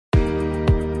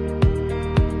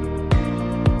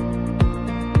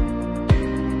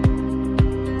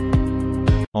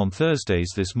On Thursdays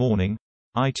this morning,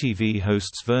 ITV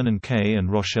hosts Vernon Kay and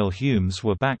Rochelle Humes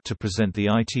were back to present the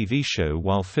ITV show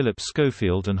while Philip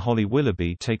Schofield and Holly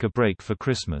Willoughby take a break for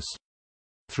Christmas.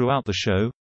 Throughout the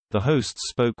show, the hosts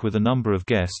spoke with a number of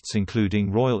guests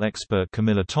including royal expert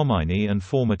Camilla Tominey and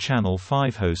former Channel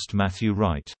 5 host Matthew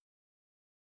Wright.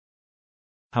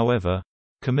 However,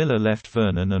 Camilla left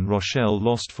Vernon and Rochelle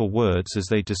lost for words as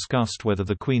they discussed whether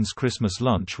the Queen's Christmas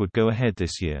lunch would go ahead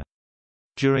this year.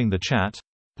 During the chat,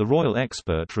 the royal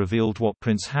expert revealed what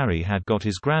Prince Harry had got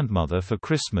his grandmother for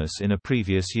Christmas in a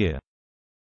previous year.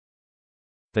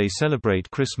 They celebrate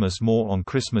Christmas more on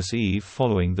Christmas Eve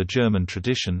following the German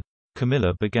tradition,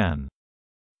 Camilla began.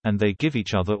 And they give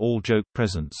each other all joke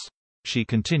presents. She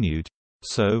continued,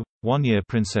 so, one year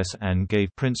Princess Anne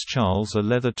gave Prince Charles a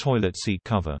leather toilet seat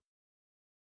cover.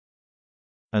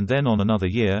 And then on another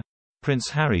year, Prince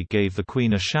Harry gave the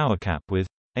Queen a shower cap with,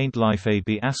 "Ain't life a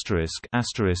b*****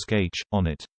 H on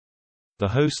it." The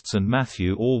hosts and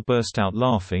Matthew all burst out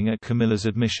laughing at Camilla's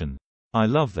admission. "I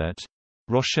love that,"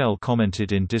 Rochelle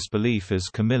commented in disbelief as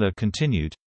Camilla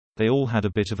continued. They all had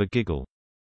a bit of a giggle.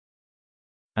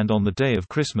 And on the day of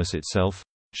Christmas itself,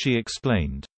 she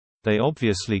explained, "They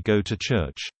obviously go to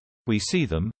church. We see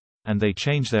them, and they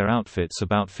change their outfits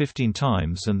about 15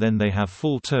 times and then they have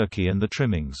full turkey and the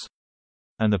trimmings.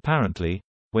 And apparently,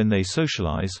 when they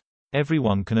socialize,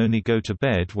 everyone can only go to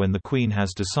bed when the Queen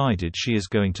has decided she is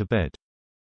going to bed.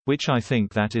 Which I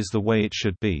think that is the way it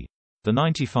should be. The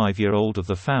 95-year-old of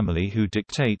the family who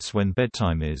dictates when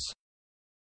bedtime is."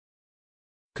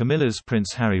 Camilla's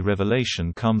Prince Harry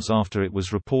revelation comes after it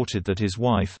was reported that his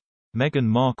wife, Meghan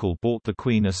Markle, bought the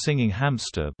Queen a singing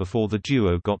hamster before the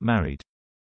duo got married.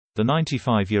 The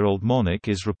 95-year-old monarch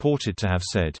is reported to have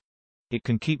said, "It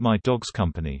can keep my dogs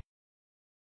company."